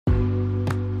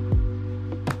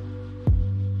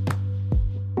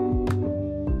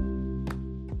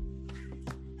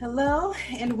Hello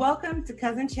and welcome to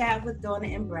Cousin Chat with Donna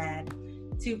and Brad,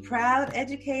 two proud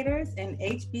educators and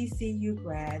HBCU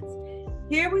grads.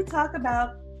 Here we talk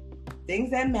about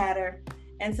things that matter.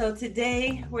 And so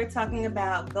today we're talking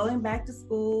about going back to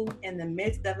school in the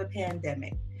midst of a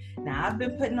pandemic. Now, I've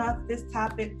been putting off this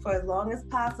topic for as long as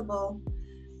possible,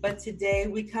 but today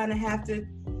we kind of have to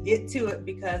get to it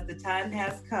because the time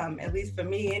has come, at least for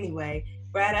me anyway.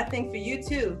 Brad, I think for you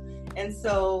too. And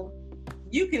so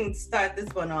you can start this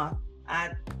one off.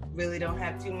 I really don't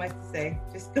have too much to say.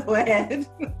 Just go ahead.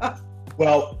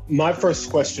 Well, my first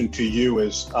question to you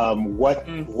is what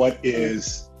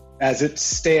is, as it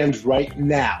stands right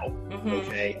now,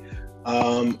 okay,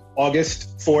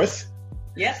 August 4th,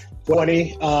 yep,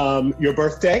 20, your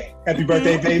birthday. Happy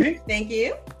birthday, baby. Thank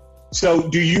you. So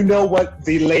do you know what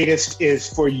the latest is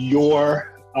for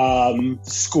your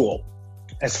school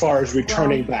as far as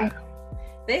returning back?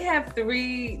 They have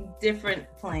three different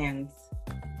plans.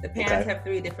 The parents have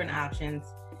three different options.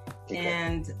 Okay.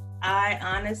 And I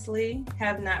honestly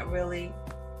have not really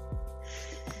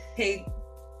paid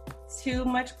too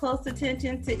much close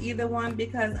attention to either one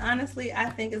because honestly, I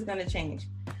think it's going to change.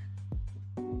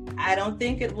 I don't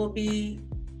think either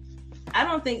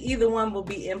one will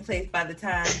be in place by the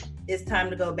time it's time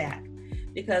to go back.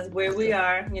 Because where we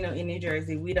are, in New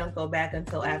Jersey, we don't go back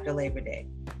until after Labor Day.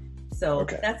 So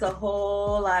that's a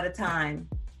whole lot of time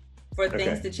for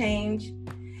things to change.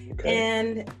 Okay.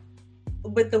 And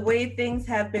with the way things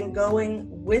have been going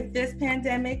with this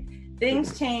pandemic,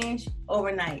 things change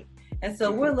overnight. And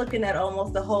so we're looking at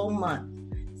almost a whole month.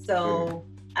 So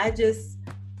I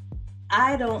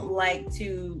don't like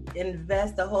to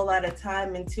invest a whole lot of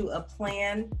time into a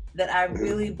plan that I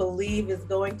really believe is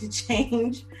going to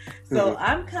change. So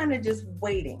I'm kind of just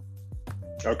waiting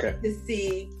to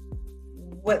see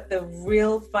what the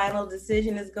real final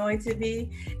decision is going to be,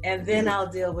 and then I'll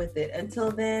deal with it. Until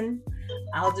then,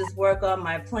 I'll just work on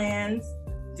my plans,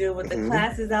 deal with the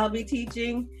classes I'll be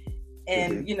teaching,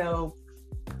 and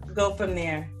go from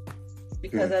there.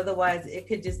 Because otherwise, it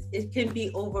can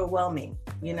be overwhelming.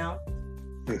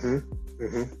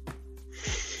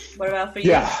 What about for you?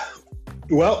 Yeah.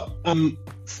 Well,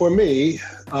 for me,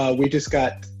 we just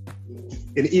got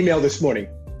an email this morning,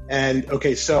 and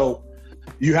so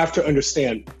you have to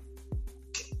understand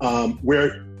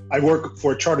where I work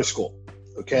for a charter school.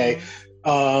 Okay,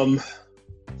 9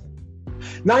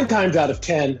 times out of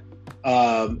 10,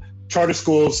 charter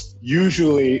schools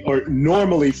usually or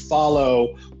normally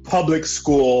follow public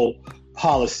school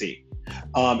policy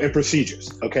and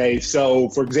procedures. Okay, so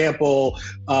for example,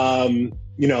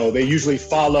 they usually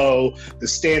follow the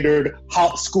standard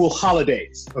school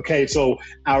holidays. Okay, so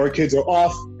our kids are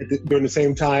off during the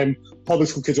same time public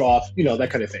school kids are off, that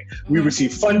kind of thing. We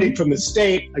receive funding from the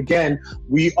state. Again,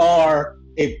 we are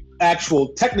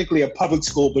technically a public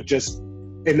school, but just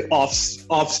an an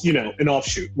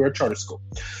offshoot. We're a charter school.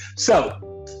 So,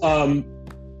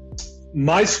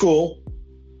 my school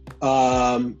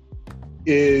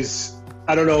is,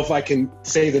 I don't know if I can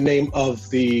say the name of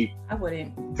the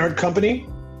third company.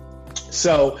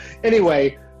 So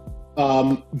anyway,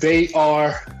 they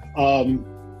are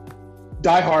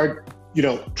diehard,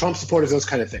 Trump supporters, those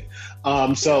kind of thing.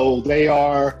 So they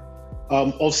are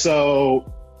also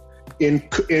in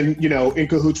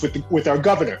cahoots with our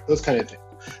governor, those kind of things.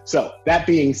 So that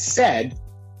being said,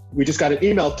 we just got an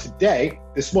email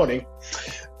this morning,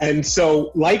 and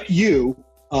so like you,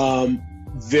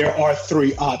 there are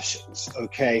three options.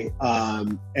 Okay,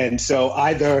 and so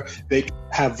either they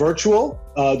have virtual,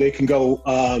 they can go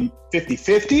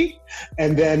 50-50,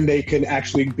 and then they can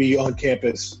actually be on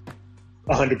campus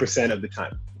 100% of the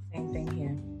time. Same thing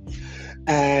here.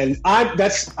 And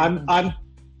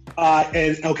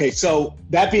so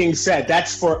that being said,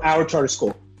 that's for our charter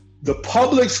school. The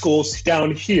public schools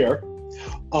down here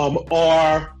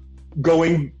are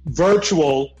going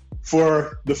virtual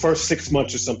for the first 6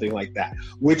 months or something like that,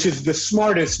 which is the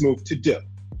smartest move to do.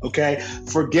 Okay,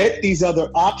 forget these other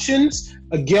options.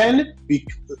 Again,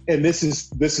 and this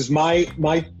is my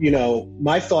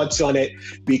thoughts on it,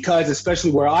 because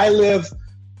especially where I live,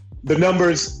 the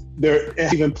numbers, they're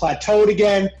even plateaued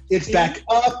again. It's back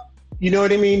up. You know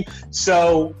what I mean?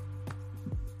 So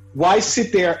why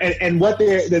sit there and what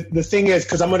the thing is,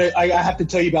 because I have to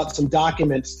tell you about some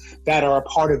documents that are a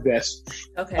part of this.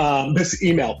 Okay. This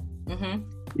email.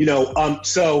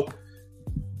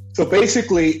 So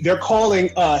basically, they're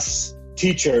calling us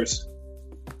teachers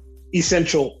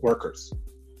essential workers.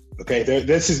 Okay,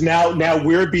 this is now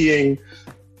we're being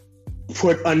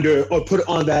put on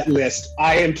that list.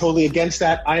 I am totally against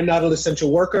that. I am not an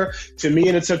essential worker. To me,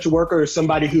 an essential worker is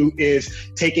somebody who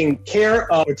is taking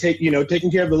care of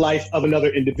taking care of the life of another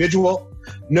individual.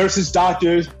 Nurses,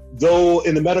 doctors, though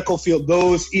in the medical field,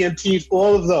 those EMTs,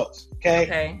 all of those.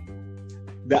 Okay.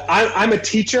 I'm a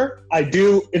teacher. I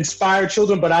do inspire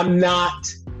children, but I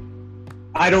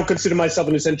don't consider myself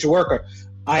an essential worker.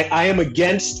 I am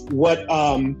against what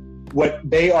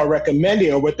they are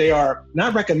recommending, or what they are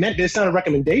not recommending. It's not a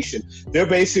recommendation. They're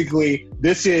basically,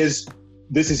 this is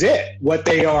it. What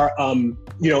they are,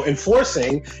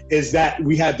 enforcing is that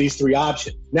we have these three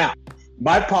options. Now,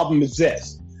 my problem is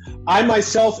this. I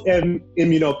myself am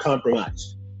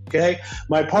immunocompromised. Okay.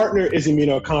 My partner is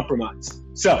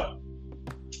immunocompromised. So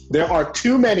there are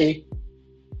too many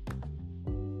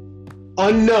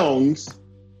unknowns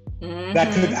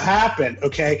that could happen.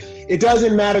 Okay. It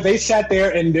doesn't matter. They sat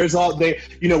there and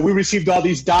we received all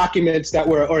these documents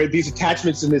or these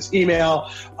attachments in this email.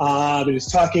 It is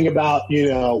talking about,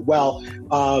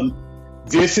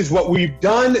 this is what we've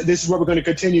done. This is what we're going to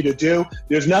continue to do.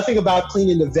 There's nothing about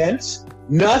cleaning the vents,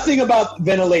 nothing about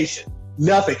ventilation,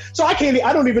 nothing. So I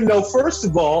don't even know, first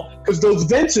of all, because those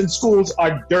vents in schools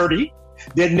are dirty.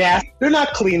 They're nasty. They're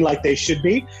not clean like they should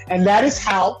be. And that is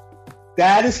how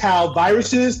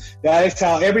viruses, that is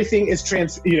how everything is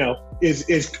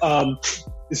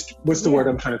what's the word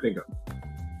I'm trying to think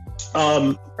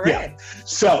of? Yeah.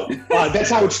 So that's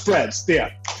how it spreads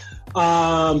there.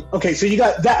 Okay, so you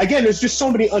got that. Again, there's just so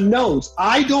many unknowns.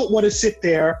 I don't want to sit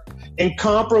there and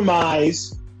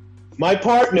compromise my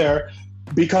partner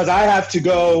because I have to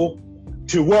go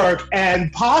to work,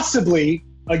 and possibly,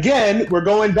 again, we're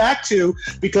going back to,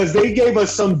 because they gave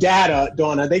us some data,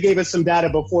 Donna, they gave us some data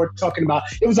before talking about,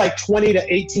 it was like 20 to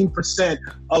 18%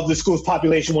 of the school's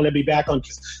population want to be back on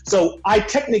campus. So I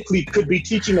technically could be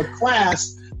teaching a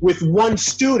class with one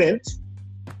student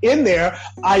in there.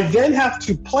 I then have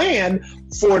to plan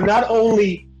for not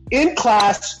only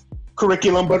in-class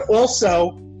curriculum, but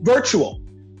also virtual.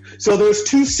 So there's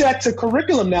two sets of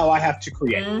curriculum now I have to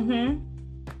create,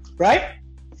 right?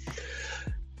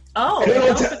 Oh, and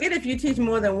don't forget if you teach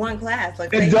more than one class.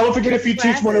 And don't forget if you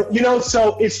teach more,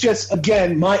 so it's just,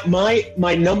 again,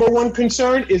 my number one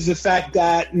concern is the fact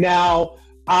that now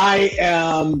I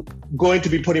am going to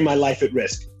be putting my life at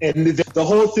risk. And the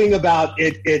whole thing about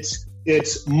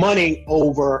it's money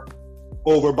over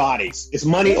bodies. It's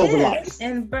money over life.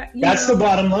 And that's the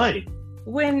bottom line.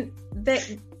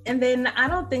 And then I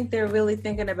don't think they're really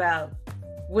thinking about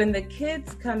when the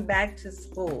kids come back to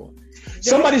school.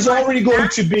 Somebody's already going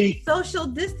to be social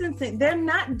distancing. They're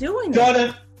not doing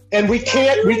it. And we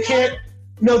can't.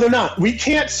 No, they're not. We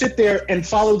can't sit there and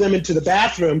follow them into the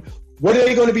bathroom. What are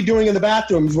they going to be doing in the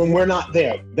bathrooms when we're not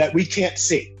there that we can't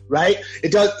see? Right?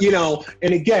 It does,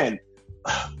 and again,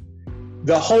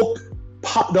 the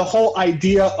whole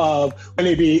idea of going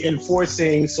to be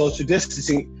enforcing social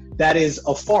distancing, that is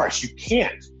a farce. You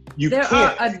can't. There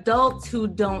are adults who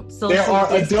don't social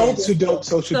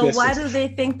distance. So why do they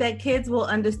think that kids will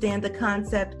understand the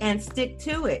concept and stick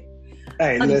to it?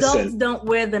 Hey, adults don't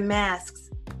wear the masks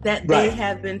that they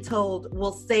have been told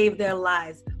will save their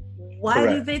lives. Why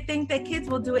do they think that kids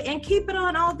will do it and keep it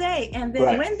on all day? And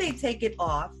then when they take it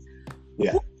off,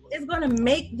 who is going to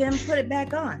make them put it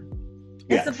back on?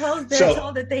 And suppose they're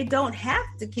told that they don't have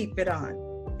to keep it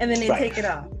on, and then they take it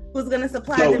off. Who's going to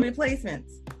supply the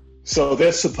replacements? So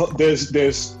there's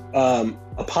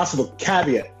a possible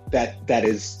caveat that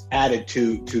is added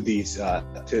to these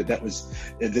that was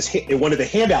in one of the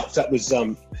handouts that was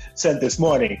sent this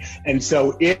morning. And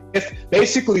so if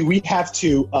basically we have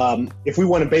to if we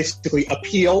want to basically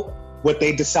appeal what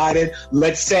they decided,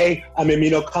 let's say I'm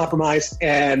immunocompromised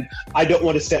and I don't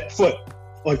want to set foot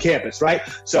on campus, right?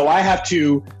 So I have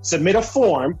to submit a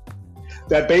form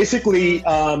that basically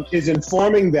is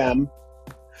informing them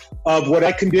of what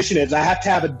that condition is. I have to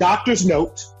have a doctor's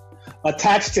note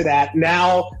attached to that.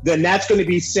 Now, then that's going to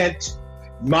be sent.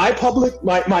 My private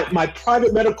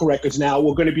medical records now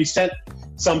were going to be sent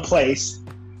someplace,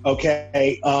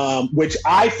 okay, which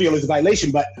I feel is a violation,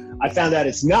 but I found out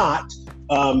it's not.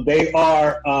 They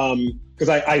are, because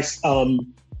I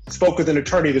spoke with an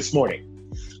attorney this morning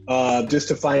just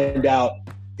to find out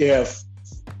if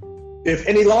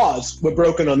any laws were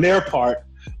broken on their part.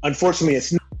 Unfortunately,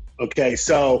 it's not. Okay,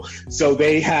 so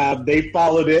they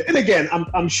followed it, and again,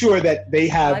 I'm sure that they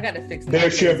have I gotta fix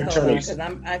their share of attorneys.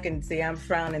 Because I can see I'm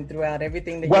frowning throughout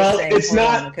everything that you're saying. Well, it's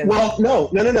not. Well, no.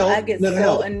 I get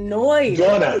so annoyed.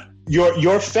 Donna,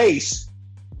 your face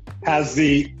has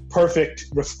the perfect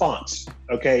response.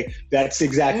 Okay, that's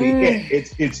exactly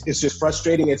it. It's just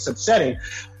frustrating. It's upsetting.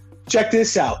 Check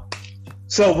this out.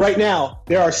 So right now,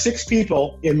 there are 6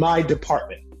 people in my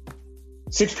department.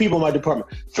 6 people in my department.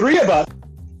 3 of us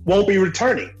won't be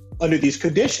returning under these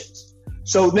conditions.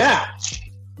 So now,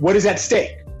 what is at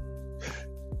stake?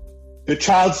 The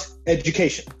child's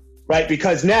education, right?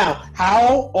 Because now,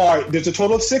 there's a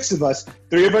total of 6 of us,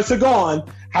 3 of us are gone.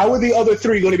 How are the other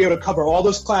 3 going to be able to cover all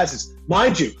those classes?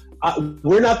 Mind you,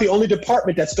 we're not the only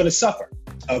department that's going to suffer,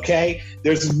 okay?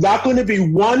 There's not going to be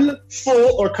one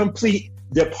full or complete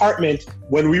department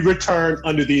when we return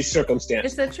under these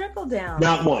circumstances. It's a trickle down.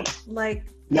 Not one.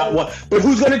 Not one. But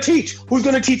who's going to teach? Who's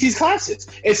going to teach these classes?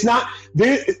 It's not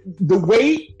the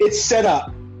way it's set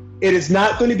up. It is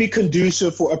not going to be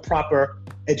conducive for a proper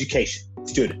education,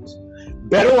 students.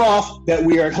 Better off that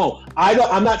we are at home.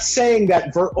 I'm not saying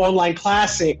that online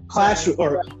classroom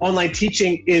or online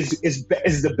teaching is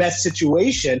the best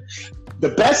situation. The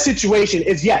best situation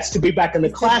is, yes, to be back in the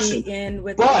classroom.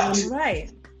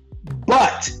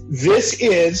 But this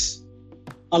is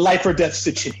a life or death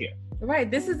situation here. Right.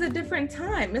 This is a different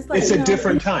time. It's a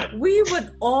different time. We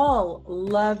would all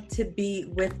love to be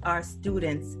with our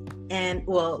students. And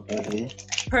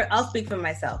I'll speak for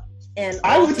myself. And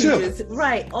I would teachers, too.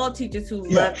 Right. All teachers who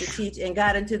love to teach and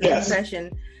got into the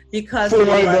profession because for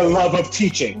the love of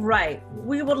teaching. Right.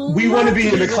 We want to be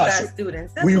in the classroom.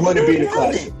 Students. We want to be in the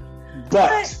classroom.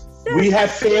 But we have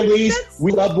families,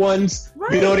 we loved ones.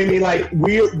 Right. You know what I mean? Like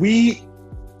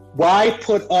why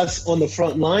put us on the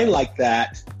front line like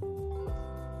that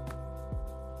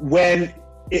when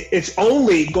it's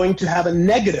only going to have a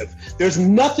negative? There's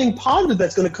nothing positive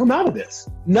that's going to come out of this.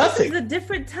 Nothing. This is a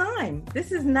different time.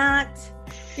 This is not,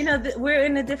 we're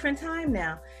in a different time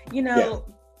now.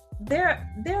 There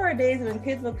are days when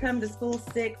kids will come to school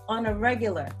sick on a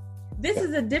regular. This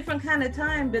is a different kind of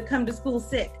time to come to school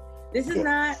sick. This is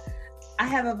not, I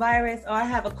have a virus or I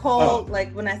have a cold.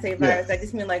 Like when I say virus, I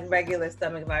just mean like regular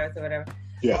stomach virus or whatever.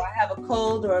 Yeah. Or I have a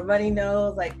cold or a runny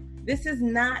nose. Like this is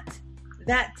not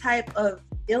that type of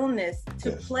illness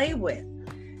to play with.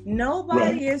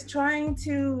 Nobody is trying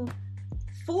to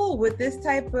fool with this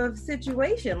type of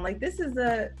situation. Like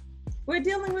we're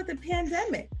dealing with a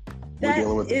pandemic. That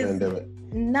is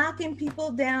knocking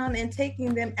people down and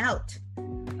taking them out.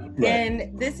 Right.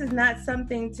 And this is not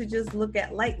something to just look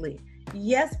at lightly.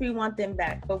 Yes, we want them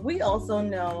back, but we also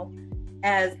know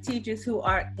as teachers who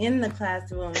are in the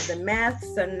classroom, the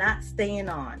masks are not staying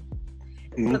on.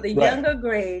 For the younger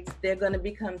grades, they're going to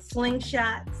become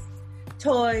slingshots,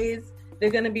 toys. They're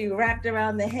going to be wrapped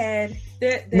around the head.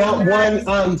 They're not one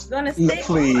going to stay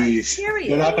please. on.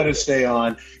 Period. They're not going to stay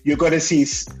on. You're going to see,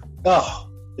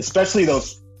 especially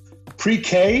those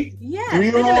pre-K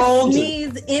 3-year-olds.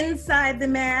 Sneeze inside the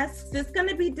masks. It's going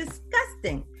to be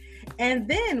disgusting. And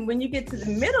then when you get to the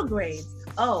middle grades,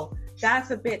 God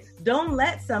forbid, don't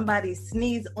let somebody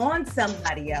sneeze on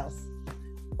somebody else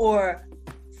or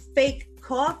fake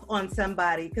cough on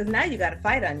somebody, because now you got a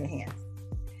fight on your hands.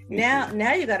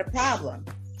 Now you got a problem.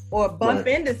 Or bump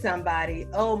into somebody.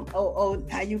 Oh,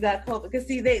 now you got COVID. Because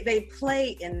see, they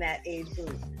play in that age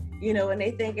group, and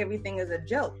they think everything is a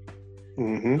joke.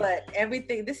 Mm-hmm. But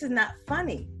this is not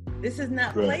funny. This is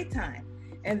not playtime.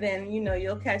 And then,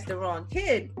 you'll catch the wrong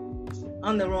kid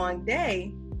on the wrong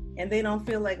day, and they don't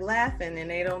feel like laughing, and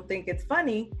they don't think it's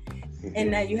funny, and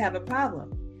now you have a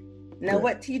problem. Now,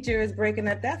 what teacher is breaking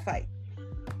up that fight?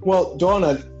 Well,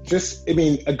 Donna,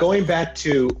 going back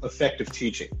to effective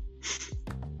teaching,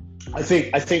 I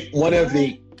think one of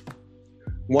the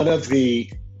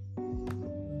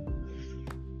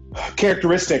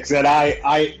characteristics that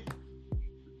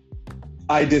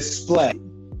I display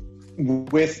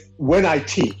when I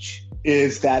teach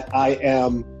is that I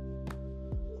am,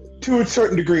 to a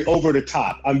certain degree, over the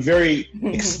top. I'm very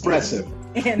expressive.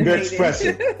 I'm very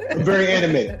expressive. I'm very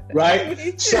animated,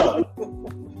 right? So,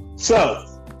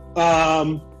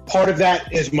 part of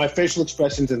that is my facial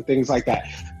expressions and things like that.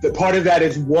 The part of that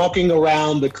is walking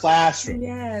around the classroom.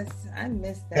 Yes, I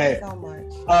miss that so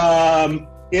much.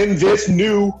 In this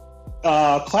new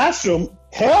classroom,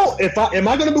 hell, am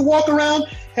I going to be walking around?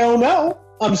 Hell no.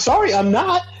 I'm sorry, I'm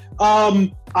not.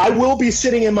 I will be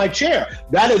sitting in my chair.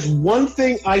 That is one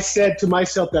thing I said to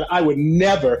myself that I would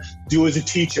never do as a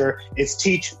teacher, is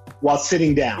teach while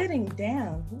sitting down. Sitting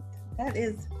down. That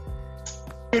is...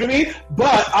 You know what I mean?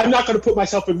 But I'm not going to put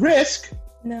myself at risk.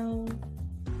 No.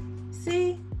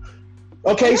 See?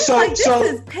 Okay, this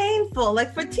is painful.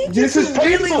 Like for teachers who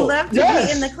really love to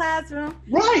be in the classroom.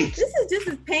 Right. This is just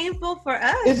as painful for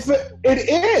us. It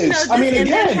is. Then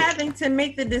having to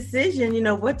make the decision,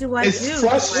 what do I do?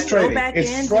 Frustrating. Do I go back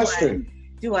in? Frustrating.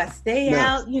 Do I stay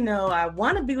out? I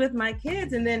want to be with my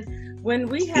kids. And then when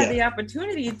we had the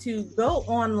opportunity to go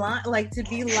online, like to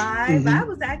be live, I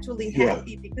was actually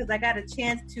happy because I got a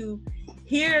chance to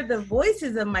hear the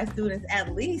voices of my students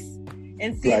at least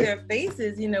and see their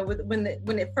faces, when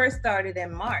it first started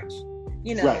in March,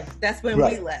 that's when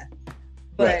we left.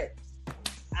 But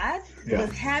I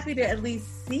was happy to at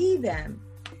least see them.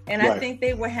 And I think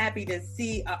they were happy to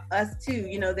see us too,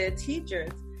 their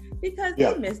teachers. Because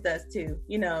they missed us too,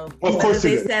 Of course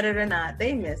they said it or not,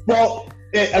 they missed us. Well,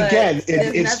 again,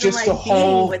 it's just like the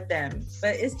whole with them,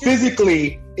 but it's just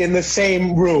physically in the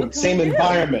same room, same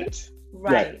environment.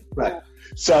 Right.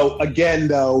 So again,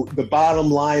 though, the bottom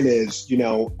line is,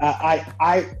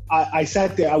 I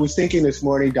sat there. I was thinking this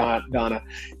morning, Donna,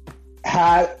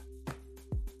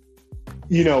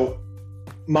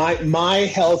 my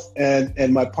health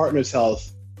and my partner's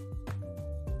health,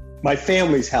 my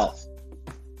family's health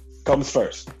comes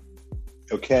first.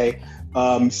 Okay.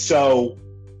 So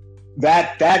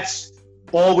that's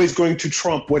always going to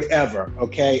trump whatever.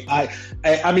 Okay.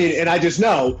 I mean, and I just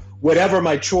know whatever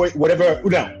my choice,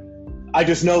 I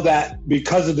just know that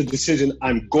because of the decision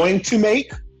I'm going to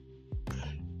make,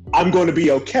 I'm going to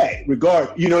be okay. You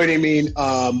know what I mean?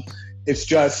 It's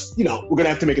just, we're going to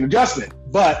have to make an adjustment,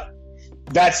 but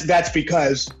that's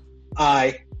because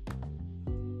I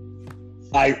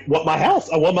want my health.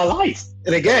 I want my life.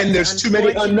 And again, there's too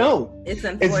many unknown. It's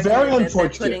unfortunate. It's very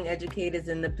unfortunate. They're putting educators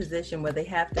in the position where they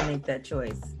have to make that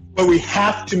choice. But we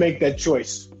have to make that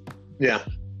choice. Yeah.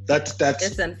 That's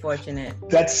it's unfortunate.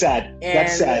 That's sad. And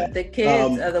that's sad. The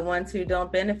kids are the ones who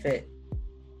don't benefit.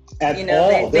 At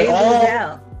all. They lose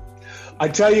out. I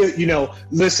tell you,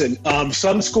 listen,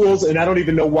 some schools, and I don't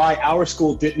even know why our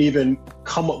school didn't even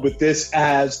come up with this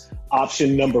as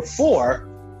option number 4.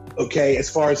 Okay, as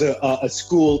far as a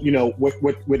school,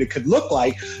 what it could look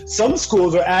like. Some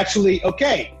schools are actually,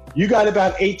 okay, you got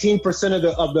about 18%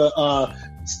 of the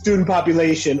student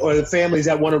population or the families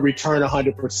that want to return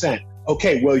 100%.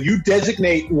 Okay, well, you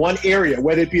designate one area,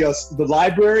 whether it be the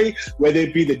library, whether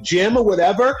it be the gym or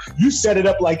whatever, you set it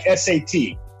up like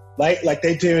SAT, right? Like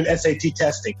they do in SAT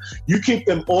testing. You keep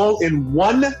them all in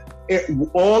one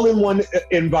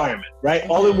environment, right?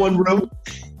 All in one room.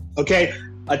 Okay.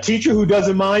 A teacher who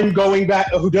doesn't mind going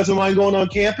on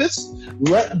campus,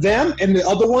 let them and the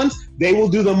other ones, they will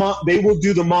do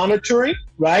the monitoring,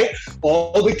 right?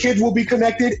 All the kids will be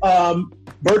connected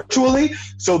virtually.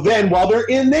 So then while they're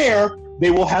in there, they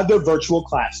will have their virtual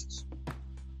classes.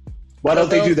 Why don't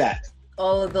they do that?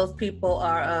 All of those people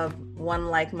are of one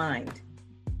like mind.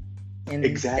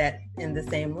 Exactly. In the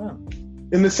same room.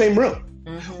 In the same room.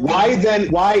 Mm-hmm.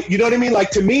 Why, you know what I mean? Like,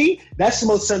 to me, that's the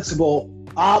most sensible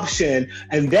option.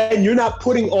 And then you're not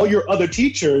putting all your other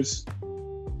teachers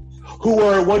who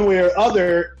are one way or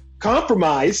other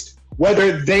compromised,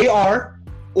 whether they are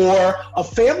or a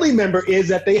family member is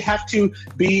that they have to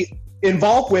be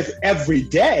involved with every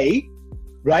day,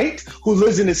 right? Who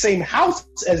lives in the same house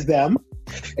as them.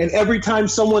 And every time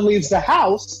someone leaves the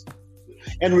house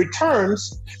and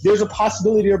returns, there's a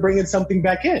possibility of bringing something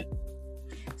back in.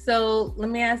 So let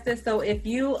me ask this. So if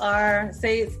you are,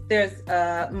 say there's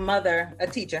a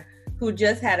teacher who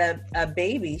just had a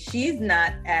baby, she's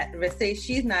not at risk, say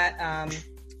she's not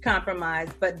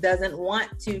compromised, but doesn't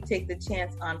want to take the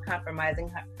chance on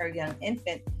compromising her young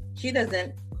infant, she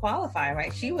doesn't qualify,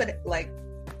 right? She would, like,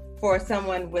 for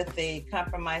someone with a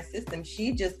compromised system,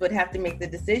 she just would have to make the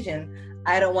decision,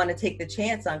 I don't want to take the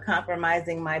chance on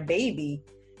compromising my baby,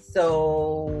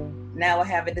 so now I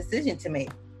have a decision to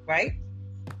make, right?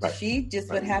 Right. She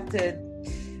just would have to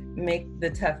make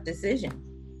the tough decision.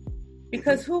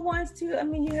 Because who wants to, I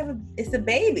mean, it's a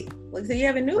baby. Like, so you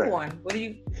have a newborn. Right. What do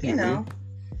you know?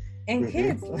 And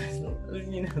kids,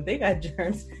 they got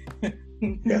germs.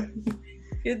 Yeah.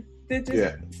 They're just,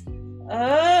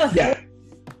 yeah.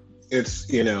 It's,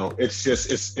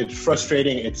 it's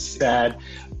frustrating. It's sad.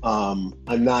 I'm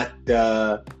not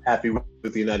happy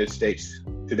with the United States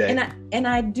today. And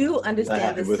I do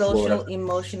understand the social, Florida.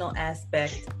 Emotional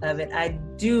aspect of it. I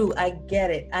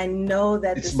get it. I know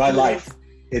that it's my life.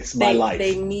 It's my life.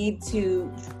 They need to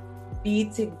be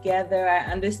together. I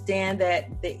understand that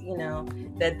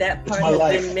that part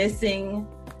has been missing.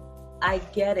 I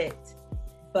get it.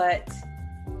 But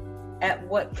at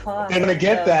what cost? They're going to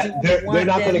get that. They're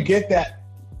not going to get that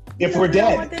if we're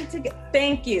dead.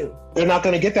 Thank you. They're not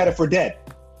going to get that if we're dead.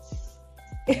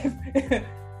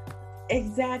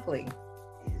 Exactly.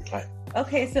 Right.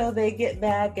 Okay, so they get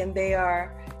back and they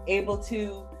are able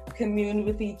to commune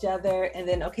with each other, and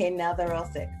then now they're all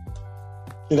sick.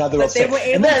 They were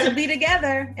able to be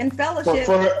together in fellowship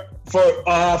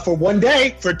for 1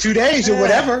 day, for 2 days, or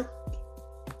whatever.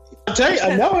 tell you,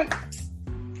 I know it.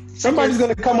 Somebody's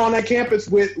going to come on that campus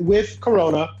with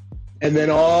corona, and then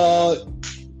all.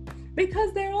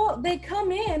 Because they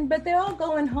come in, but they're all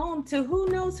going home to who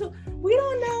knows who. We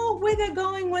don't know where they're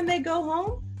going when they go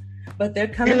home, but they're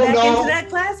coming back into that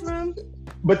classroom.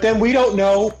 But then we don't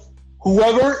know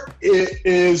whoever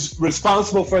is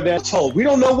responsible for their household. We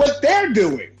don't know what they're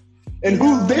doing and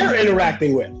who they're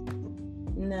interacting with.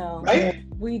 No, right?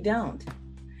 We don't.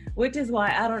 Which is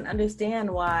why I don't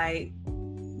understand why.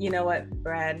 You know what,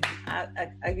 Brad?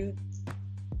 Are you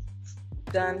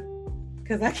done?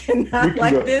 Because I cannot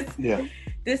like go. This. Yeah.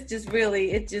 This just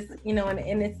really, it just,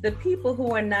 and it's the people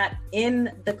who are not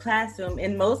in the classroom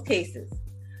in most cases.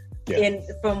 Yeah.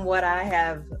 From what I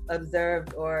have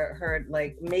observed or heard,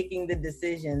 like making the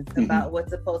decisions about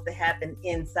what's supposed to happen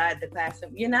inside the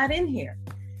classroom. You're not in here.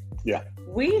 Yeah.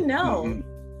 We know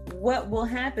what will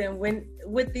happen when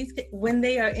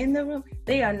they are in the room.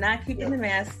 They are not keeping the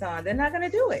masks on. They're not going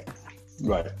to do it.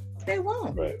 Right. They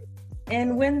won't. Right.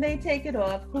 And when they take it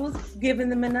off, who's giving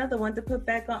them another one to put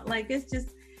back on? Like, it's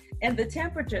just, and the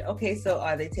temperature. Okay, so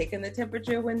are they taking the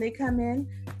temperature when they come in?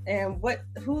 And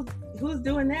who's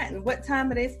doing that? And what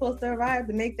time are they supposed to arrive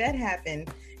to make that happen?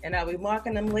 And are we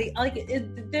marking them late? Like,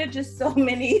 there are just so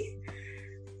many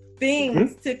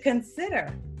things to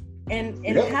consider. And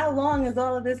how long is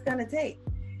all of this going to take?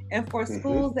 And for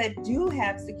schools that do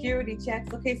have security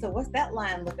checks, okay, so what's that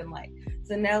line looking like?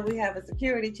 So now we have a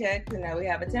security check, and now we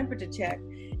have a temperature check.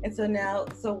 And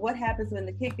so what happens when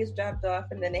the kid gets dropped off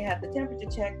and then they have the temperature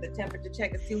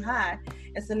check is too high.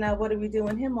 And so now what are we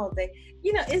doing him all day?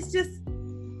 It's just,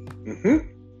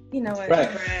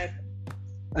 right.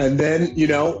 And then,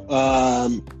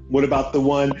 what about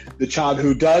the child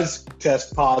who does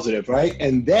test positive, right?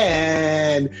 And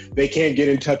then they can't get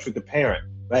in touch with the parent,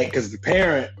 right? Because the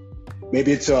parent,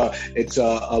 maybe it's a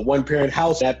one parent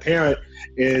house. That parent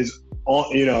is on,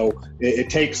 it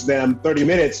takes them 30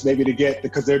 minutes maybe to get,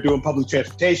 because they're doing public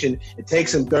transportation. It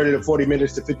takes them 30 to 40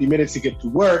 minutes to 50 minutes to get to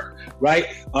work, right?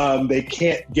 They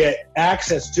can't get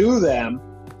access to them.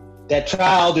 That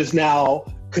child is now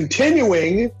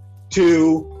continuing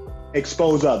to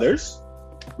expose others,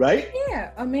 right?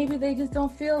 Yeah, or maybe they just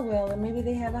don't feel well, and maybe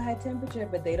they have a high temperature,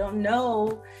 but they don't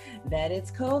know that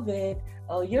it's COVID.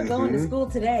 Oh, you're going to school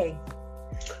today.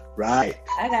 Right.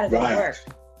 I gotta go to work.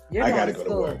 I gotta go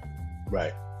to work.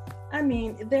 Right. I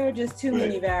mean, there are just too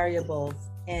many variables,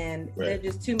 and there are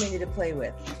just too many to play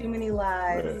with. Too many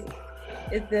lives.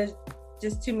 Right. There's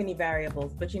just too many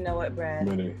variables. But you know what, Brad?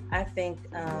 I think,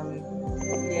 I'm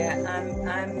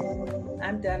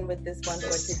done with this one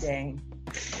for today.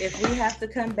 If we have to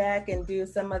come back and do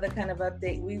some other kind of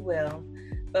update, we will.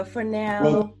 But for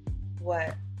now,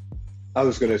 what? I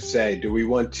was going to say, do we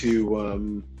want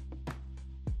to?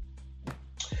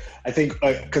 I think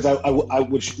because I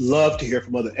would love to hear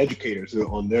from other educators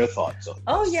on their thoughts on this.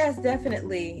 Oh yes,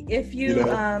 definitely. If you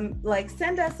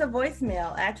send us a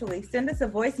voicemail. Actually, send us a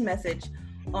voice message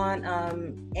on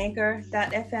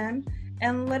anchor.fm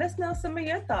and let us know some of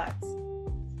your thoughts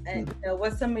and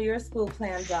what some of your school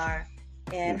plans are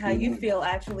and how you feel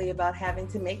actually about having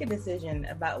to make a decision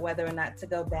about whether or not to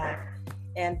go back.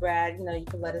 And Brad, you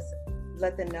can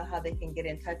let them know how they can get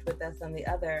in touch with us on the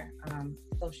other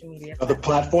social media other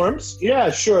platforms.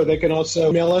 Yeah, sure. They can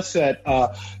also mail us at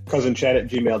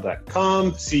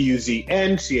cousinchat@gmail.com,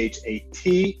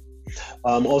 CUZNCHAT.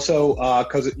 Also,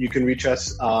 because you can reach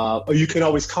us, or you can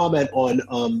always comment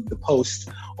on the post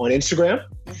on Instagram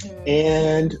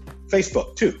and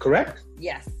Facebook too, correct?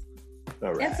 Yes.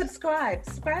 All right. And subscribe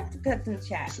to Cousin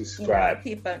Chat. Subscribe.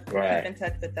 Keep in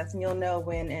touch with us, and you'll know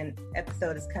when an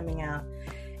episode is coming out.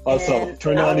 Also,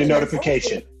 turn on the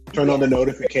notification. Turn on the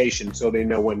notification so they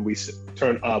know when we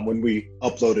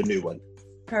upload a new one.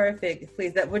 Perfect,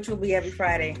 please. Which will be every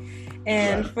Friday.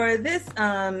 And for this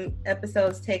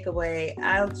episode's takeaway,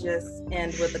 I'll just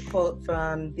end with a quote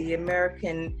from the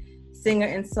American singer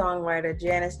and songwriter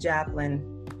Janis Joplin.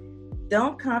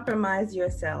 "Don't compromise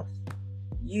yourself.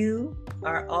 You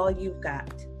are all you've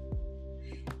got."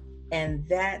 And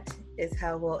that is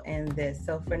how we'll end this.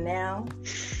 So for now,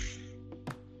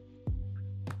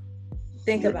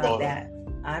 think about that.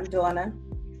 I'm Donna.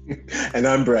 And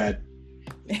I'm Brad.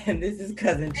 And this is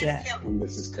Cousin Chat. And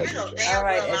this is Cousin Chat. All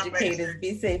right, educators,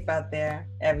 be safe out there,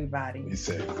 everybody. Be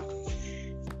safe.